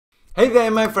Hey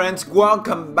there my friends,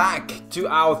 welcome back to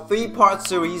our three-part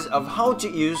series of how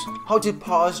to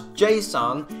parse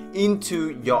JSON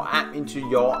into your app, into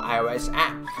your iOS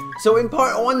app. So in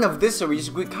part 1 of this series,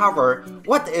 we cover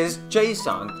what is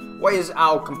JSON, what is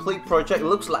our complete project, it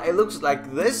looks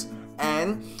like this,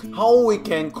 and how we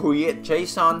can create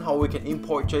JSON, how we can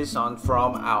import JSON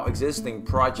from our existing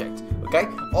project. Okay,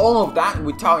 all of that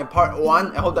we talk in part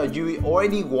 1. I hope that you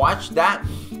already watched that.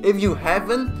 If you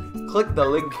haven't, click the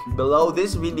link below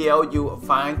this video. You will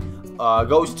find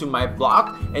goes to my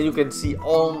blog, and you can see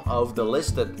all of the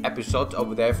listed episodes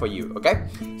over there for you. Okay,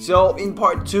 so in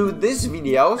part 2 this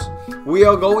videos, we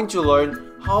are going to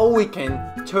learn how we can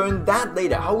turn that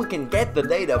data, how we can get the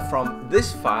data from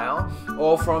this file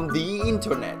or from the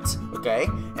internet. Okay,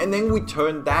 and then we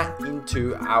turn that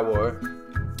into our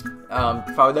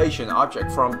foundation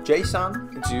object, from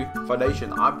JSON into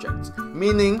foundation objects,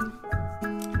 meaning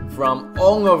from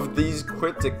all of these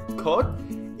cryptic code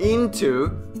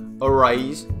into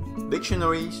arrays,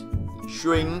 dictionaries,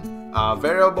 string,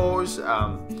 variables,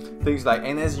 things like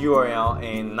NS URL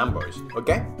and numbers.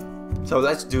 Okay, so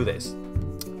let's do this.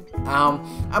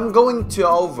 I'm going to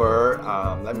over,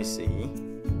 let me see.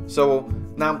 So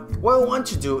now what I want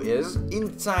to do is,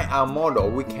 inside our model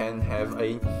we can have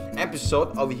a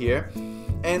episode over here,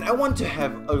 and I want to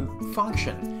have a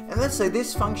function. And let's say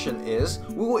this function is,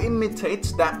 we will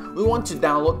imitate that we want to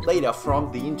download data from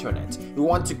the internet. We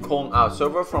want to call our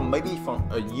server from maybe from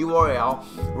a URL,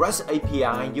 REST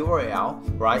API URL,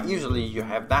 right? Usually you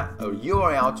have that a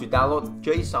URL to download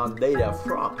JSON data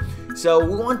from. So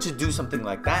we want to do something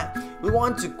like that. We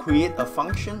want to create a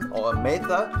function or a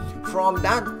method from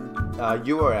that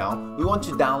URL. We want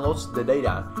to download the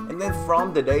data, and then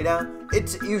from the data,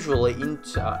 it's usually in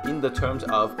the terms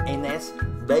of NS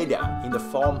data, in the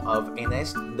form of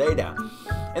NS data.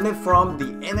 And then from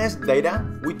the NS data,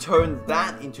 we turn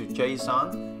that into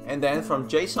JSON, and then from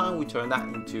JSON we turn that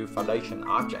into foundation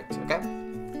object. Okay,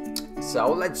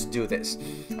 so let's do this.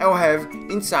 I will have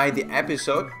inside the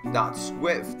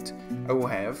episode.swift, I will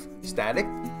have static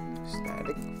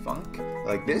func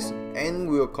like this, and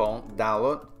we will call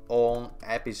download all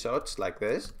episodes like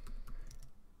this,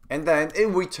 and then it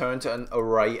returns an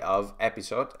array of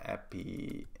episodes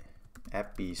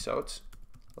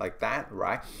like that,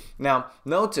 right? Now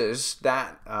notice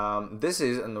that this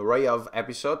is an array of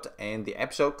episodes, and the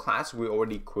episode class we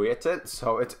already created,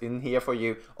 so it's in here for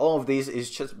you. All of these is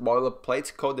just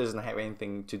boilerplate code, doesn't have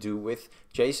anything to do with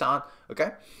JSON.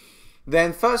 Okay,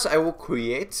 then first I will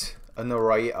create an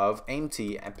array of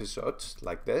empty episodes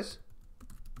like this.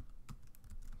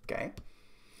 Okay,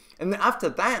 and then after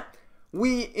that,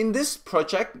 we in this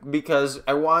project, because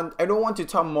I don't want to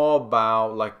talk more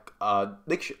about like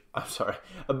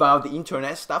about the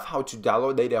internet stuff, how to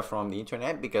download data from the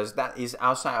internet, because that is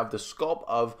outside of the scope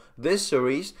of this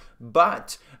series.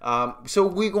 But so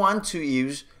we want to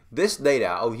use this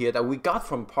data over here that we got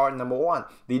from part number 1,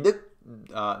 the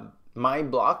my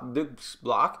blog, Duc's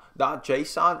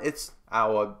blog.json. It's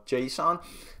our JSON,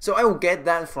 so I will get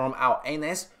that from our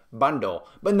NS bundle.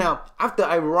 But now after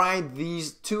I write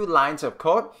these 2 lines of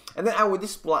code, and then I will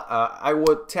display, I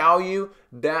will tell you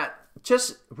that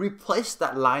just replace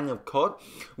that line of code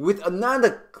with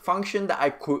another function that I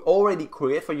could already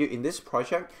create for you in this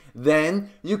project.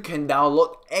 Then you can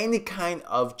download any kind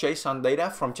of JSON data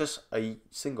from just a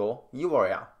single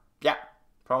URL. Yeah,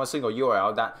 from a single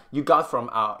URL that you got from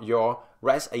your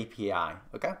REST API.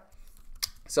 Okay,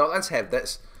 so let's have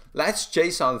this. Let's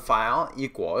JSON file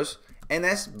equals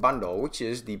NS bundle, which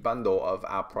is the bundle of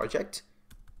our project.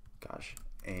 Gosh,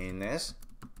 NS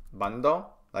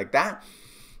bundle like that.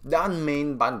 Dot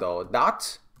main bundle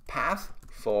dot path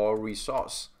for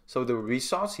resource. So the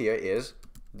resource here is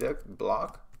the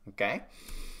blog. Okay,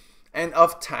 and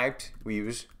of type we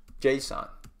use JSON.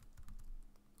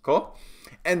 Cool.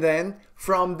 And then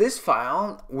from this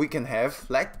file we can have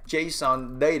like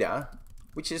JSON data,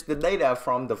 which is the data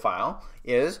from the file,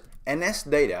 is NS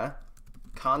data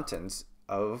contents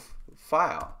of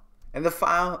file, and the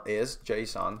file is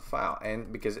JSON file,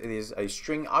 and because it is a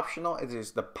string optional, it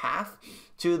is the path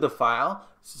to the file,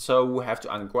 so we have to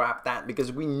ungrab that,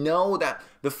 because we know that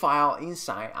the file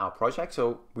inside our project,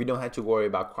 so we don't have to worry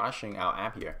about crashing our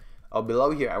app here. Or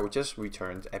below here I will just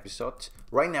return the episode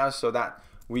right now so that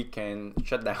we can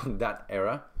shut down that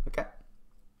error. Okay,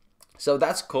 so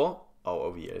that's cool. Oh,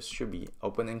 over here it should be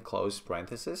open and close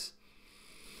parentheses.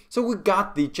 So we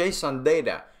got the JSON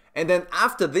data, and then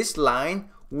after this line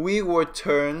we will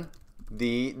turn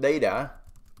the data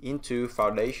into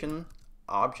foundation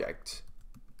object.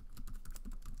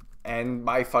 And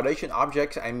by foundation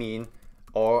objects I mean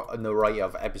or an array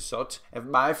of episodes.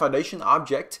 And by foundation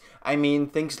object, I mean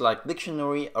things like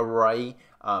dictionary, array,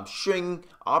 string,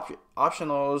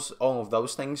 optionals, all of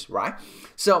those things, right?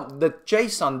 So the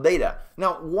JSON data.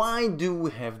 Now, why do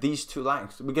we have these two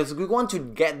lines? Because we want to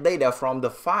get data from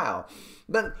the file.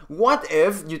 But what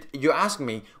if, you ask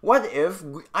me, what if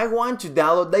I want to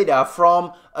download data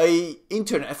from the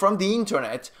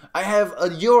internet? I have a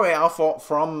URL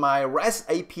from my REST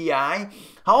API.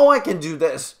 How I can do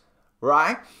this,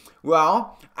 right?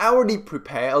 Well, I already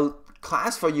prepared a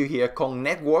class for you here called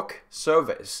network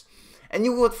service. And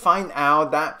you would find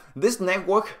out that this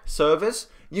network service,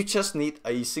 you just need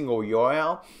a single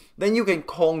URL. Then you can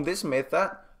call this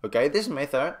method, okay? This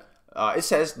method, it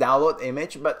says download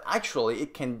image, but actually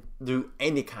it can do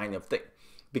any kind of thing.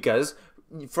 Because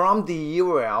from the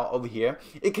URL over here,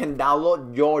 it can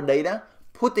download your data,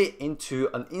 put it into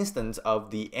an instance of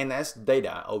the NS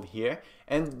data over here.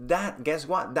 And that, guess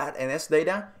what? That NS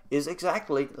data is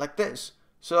exactly like this.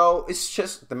 So it's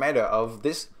just the matter of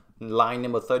this line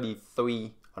number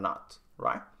 33 or not,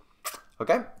 right?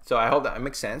 Okay, so I hope that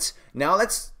makes sense. Now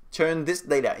let's turn this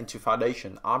data into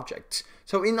foundation objects.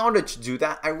 So in order to do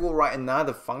that, I will write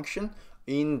another function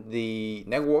in the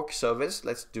network service.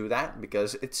 Let's do that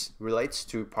because it relates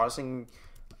to parsing.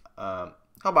 How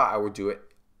about I will do it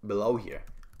below here,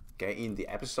 okay, in the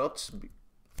episodes.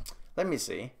 Let me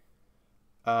see.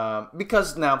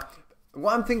 Because now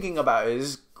what I'm thinking about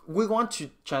is we want to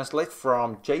translate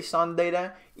from JSON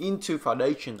data into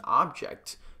foundation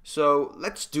object. So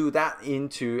let's do that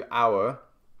into our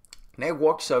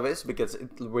network service because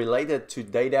it's related to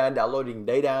data, downloading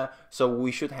data. So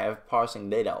we should have parsing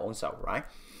data also, right?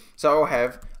 So I'll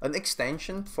have an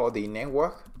extension for the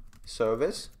network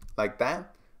service like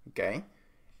that, okay?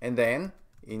 And then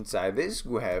inside this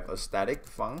we have a static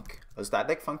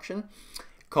function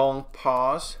called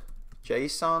Parse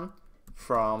JSON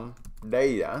from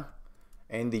data,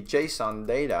 and the JSON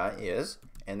data is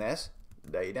NS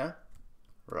data,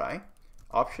 right?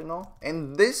 Optional,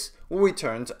 and this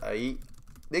returns a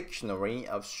dictionary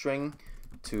of string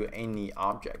to any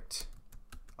object.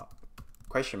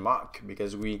 Question mark,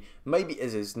 because maybe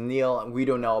it is nil and we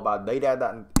don't know about data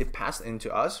that it passed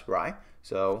into us, right?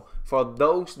 So for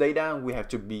those data we have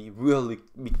to be really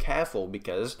careful,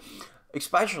 because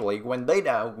especially when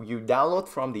data you download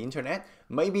from the internet,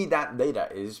 maybe that data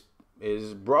is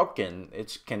broken,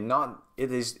 it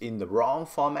is in the wrong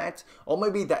format, or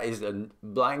maybe that is a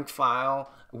blank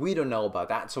file. We don't know about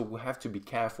that, so we have to be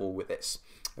careful with this.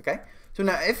 Okay, so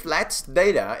now if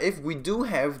we do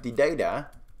have the data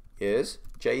is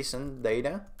JSON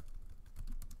data,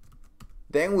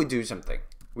 then we do something.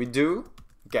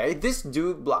 This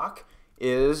do block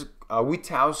is we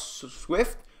tell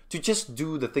Swift to just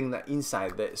do the thing that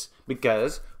inside this,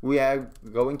 because we are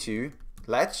going to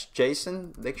let's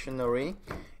JSON dictionary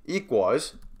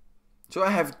equals. So I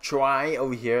have try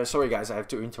over here. Sorry guys, I have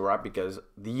to interrupt because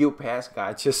the UPS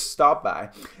guy just stopped by.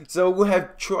 So we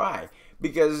have try,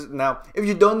 because now if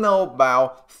you don't know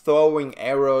about throwing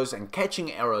arrows and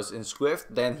catching arrows in Swift,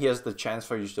 then here's the chance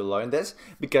for you to learn this,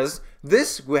 because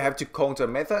this we have to call to a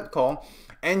method called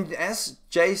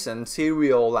NSJSON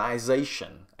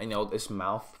serialization. I know it's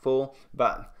mouthful,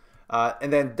 but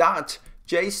and then dot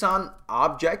JSON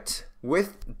object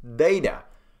with data.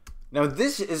 Now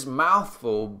this is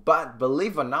mouthful, but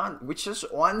believe it or not, with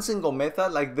just one single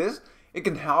method like this, it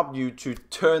can help you to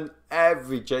turn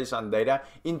every JSON data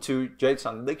into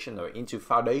JSON dictionary, into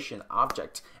foundation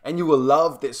object, and you will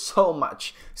love this so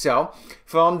much. So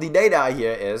from the data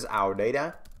here is our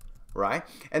data, right?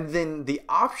 And then the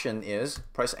option is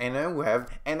press enter. We have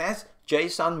NS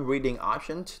JSON reading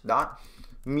options dot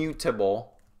mutable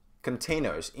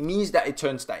containers. It means that it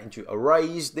turns that into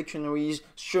arrays, dictionaries,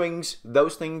 strings,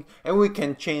 those things, and we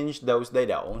can change those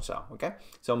data also. Okay,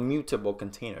 so mutable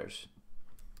containers.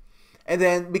 And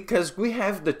then because we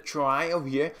have the try over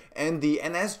here and the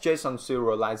NS JSON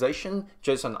serialization,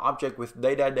 JSON object with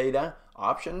data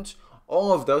options,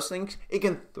 all of those things, it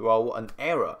can throw an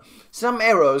error. Some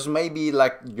errors may be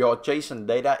like your JSON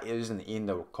data isn't in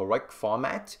the correct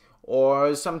format,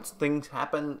 or some things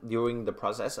happen during the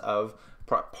process of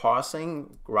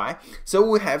parsing, right? So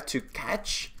we have to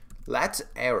catch that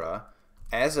error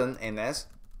as an NS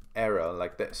error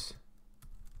like this.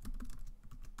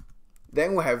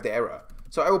 Then we have the error.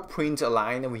 So I will print a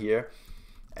line over here,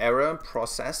 error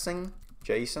processing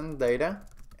JSON data,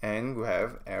 and we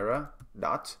have error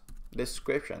dot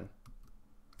description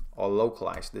or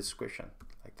localized description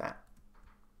like that.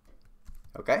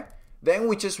 Okay, then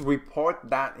we just report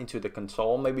that into the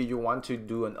console. Maybe you want to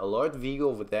do an alert view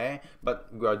over there, but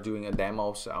we are doing a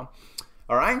demo, so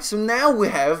Alright, so now we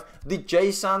have the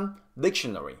JSON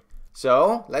dictionary.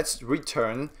 So let's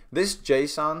return this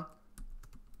JSON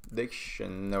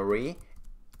dictionary.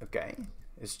 Okay,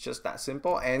 it's just that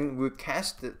simple, and we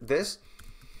cast this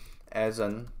as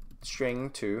a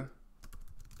string to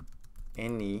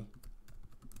any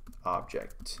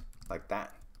object like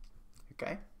that.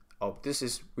 Okay. Oh, this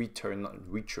is return, not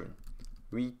return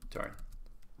the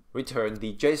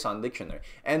JSON dictionary.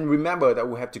 And remember that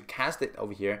we have to cast it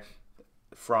over here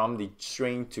from the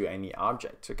string to any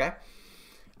object. Okay.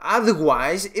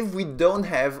 Otherwise, if we don't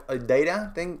have a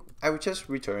data, then I would just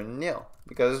return nil,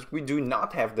 because we do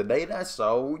not have the data,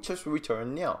 so we just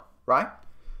return nil, right?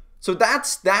 So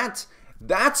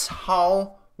that's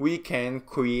how we can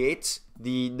create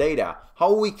the data,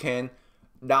 how we can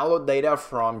download data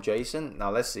from JSON. Now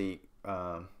let's see.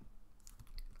 Okay,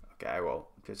 I will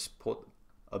just put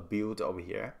a build over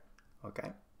here.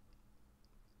 Okay.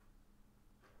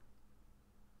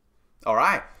 All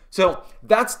right. So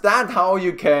that's how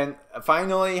you can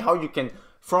finally, how you can,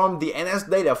 from the NS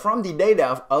data, from the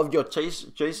data of your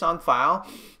JSON file,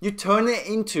 you turn it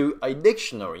into a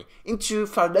dictionary, into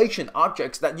foundation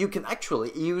objects that you can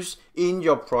actually use in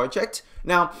your project.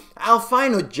 Now, our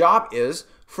final job is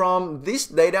from this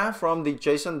data, from the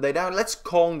JSON data, let's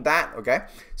call that, okay?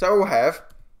 So I will have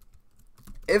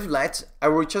if let, I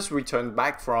will just return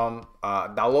back from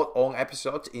download on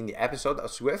episode in the episode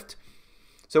of Swift.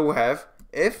 So we have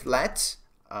if let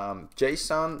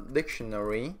JSON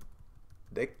dictionary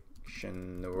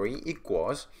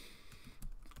equals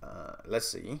let's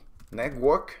see,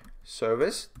 network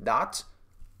service dot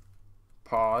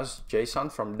parse JSON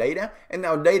from data, and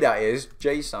now data is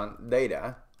JSON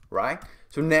data, right?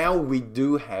 So now we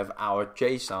do have our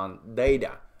JSON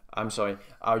data. Our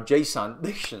JSON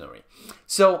dictionary.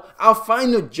 So our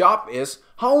final job is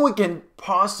how we can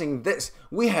parsing this.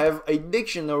 We have a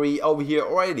dictionary over here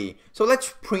already. So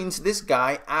let's print this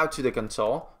guy out to the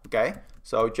console. Okay.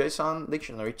 So JSON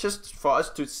dictionary, just for us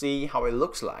to see how it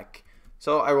looks like.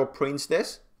 So I will print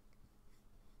this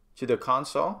to the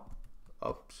console.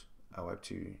 Oops, I have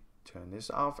to turn this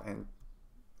off and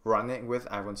run it with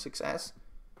iPhone 6s,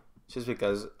 just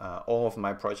because all of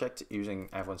my project using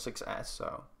iPhone 6s.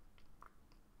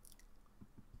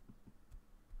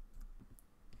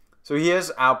 So here's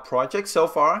our project so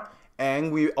far,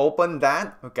 and we open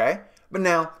that, okay? But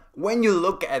now, when you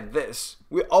look at this,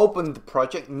 we open the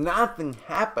project, nothing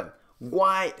happened.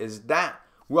 Why is that?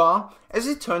 Well, as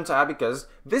it turns out, because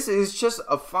this is just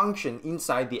a function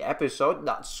inside the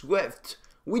episode.swift.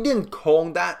 We didn't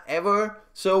call that ever,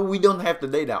 so we don't have the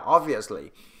data,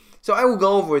 obviously. So I will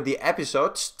go over the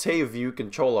episodes tail view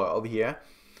controller over here.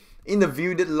 In the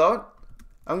view did load,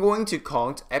 I'm going to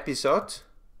count episode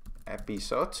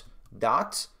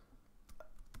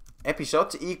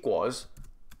equals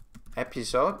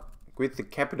episode with the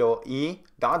capital E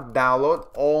dot download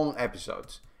on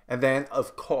episodes. And then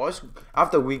of course,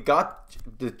 after we got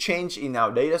the change in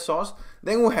our data source,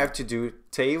 then we have to do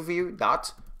tail view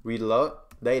dot reload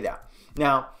data.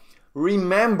 Now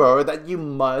remember that you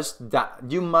must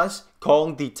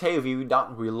call the tail view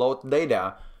dot reload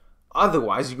data.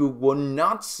 Otherwise, you will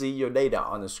not see your data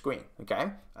on the screen,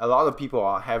 okay? A lot of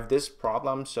people have this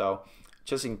problem, so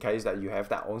just in case that you have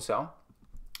that also.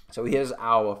 So here's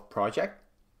our project.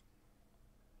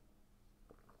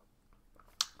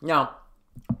 Now,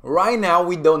 right now,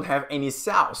 we don't have any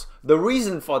cells. The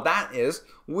reason for that is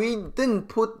we didn't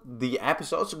put the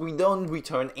episodes, we don't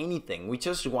return anything. We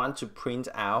just want to print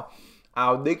out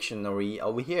our dictionary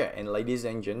over here. And ladies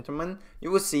and gentlemen, you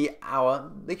will see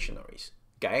our dictionaries.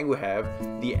 Okay, we have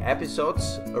the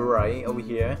episodes array over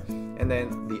here, and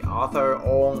then the author,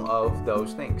 all of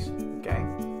those things. Okay,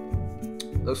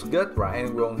 looks good, right?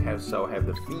 And we don't have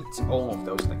the feet, all of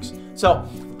those things. So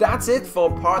that's it for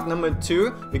part number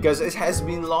 2, because it has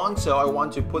been long, so I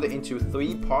want to put it into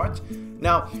 3 parts.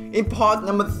 Now in part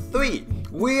number 3,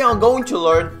 we are going to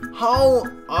learn how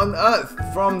on earth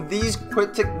from these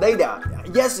cryptic data.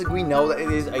 Yes, we know that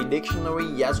it is a dictionary.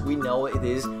 Yes, we know it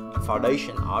is a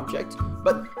foundation object.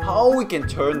 But how we can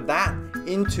turn that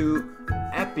into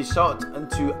an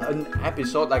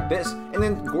episode like this, and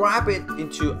then grab it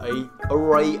into an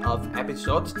array of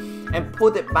episodes and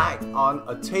put it back on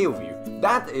a tail view.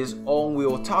 That is all we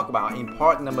will talk about in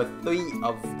part number 3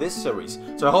 of this series.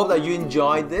 So I hope that you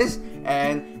enjoyed this,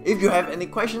 and if you have any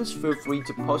questions, feel free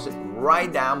to post it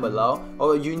right down below.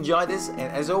 Hope that you enjoyed this, and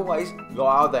as always, go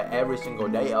out there every single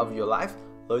day of your life,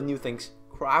 learn new things,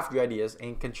 craft your ideas,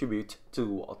 and contribute to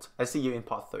the world. I see you in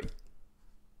part 3.